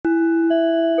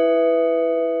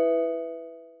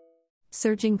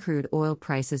Surging crude oil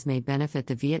prices may benefit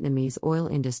the Vietnamese oil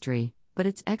industry, but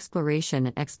its exploration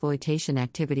and exploitation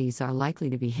activities are likely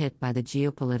to be hit by the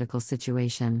geopolitical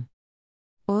situation.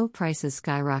 Oil prices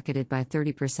skyrocketed by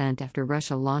 30% after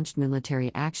Russia launched military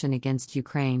action against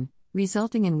Ukraine,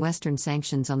 resulting in Western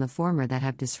sanctions on the former that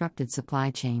have disrupted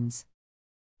supply chains.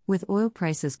 With oil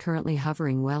prices currently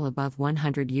hovering well above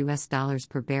 $100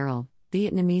 per barrel,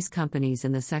 Vietnamese companies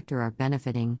in the sector are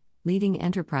benefiting, leading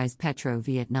enterprise Petro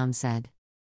Vietnam said.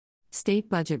 State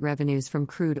budget revenues from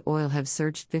crude oil have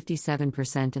surged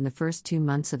 57% in the first 2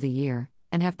 months of the year,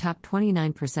 and have topped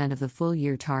 29% of the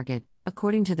full-year target,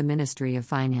 according to the Ministry of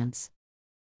Finance.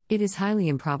 It is highly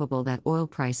improbable that oil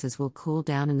prices will cool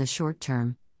down in the short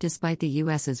term, despite the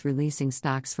U.S.'s releasing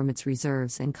stocks from its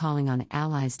reserves and calling on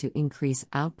allies to increase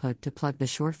output to plug the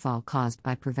shortfall caused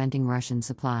by preventing Russian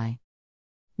supply.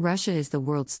 Russia is the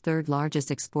world's third-largest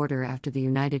exporter after the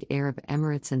United Arab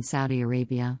Emirates and Saudi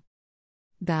Arabia.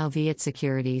 Bao Viet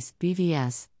Securities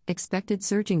 (BVS) expected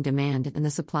surging demand and the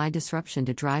supply disruption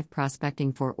to drive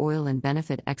prospecting for oil and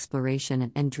benefit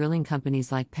exploration and drilling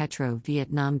companies like Petro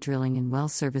Vietnam Drilling and Well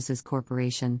Services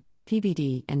Corporation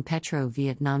 (PVD) and Petro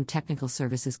Vietnam Technical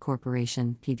Services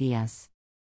Corporation (PVS).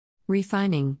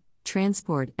 Refining,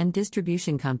 transport, and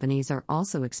distribution companies are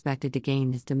also expected to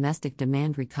gain as domestic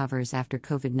demand recovers after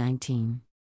COVID-19.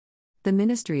 The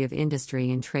Ministry of Industry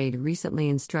and Trade recently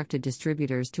instructed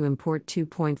distributors to import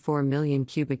 2.4 million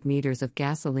cubic meters of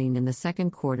gasoline in the second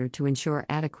quarter to ensure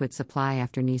adequate supply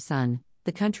after Nissan,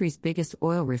 the country's biggest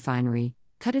oil refinery,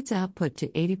 cut its output to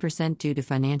 80% due to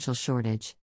financial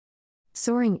shortage.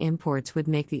 Soaring imports would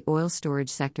make the oil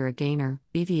storage sector a gainer,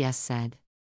 BVS said.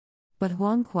 But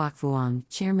Hoang Quoc Vuong,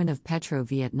 chairman of Petro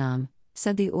Vietnam,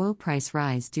 said the oil price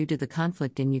rise due to the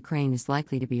conflict in Ukraine is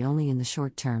likely to be only in the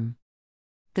short term.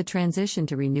 The transition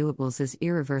to renewables is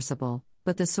irreversible,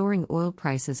 but the soaring oil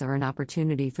prices are an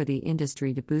opportunity for the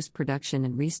industry to boost production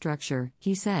and restructure,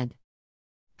 he said.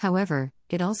 However,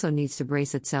 it also needs to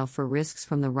brace itself for risks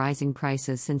from the rising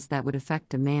prices since that would affect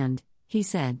demand, he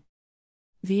said.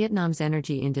 Vietnam's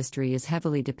energy industry is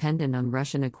heavily dependent on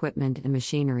Russian equipment and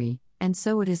machinery, and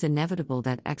so it is inevitable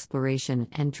that exploration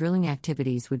and drilling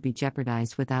activities would be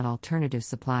jeopardized without alternative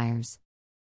suppliers.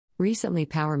 Recently,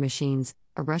 Power Machines,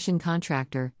 a Russian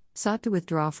contractor, sought to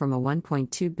withdraw from a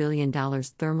 $1.2 billion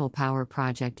thermal power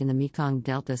project in the Mekong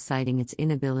Delta, citing its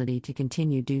inability to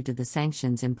continue due to the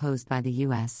sanctions imposed by the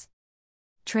U.S.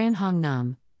 Tran Hong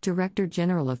Nam, Director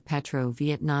General of Petro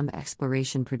Vietnam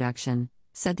Exploration Production,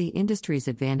 said the industry's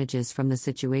advantages from the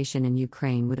situation in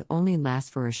Ukraine would only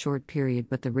last for a short period,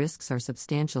 but the risks are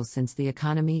substantial since the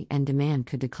economy and demand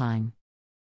could decline.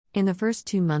 In the first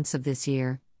 2 months of this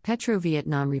year, Petro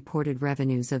Vietnam reported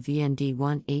revenues of VND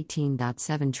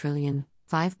 18.7 trillion,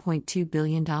 $5.2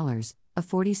 billion, a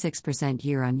 46%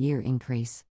 year-on-year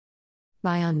increase.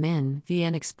 By On Min,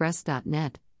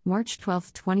 VNExpress.net, March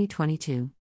 12, 2022.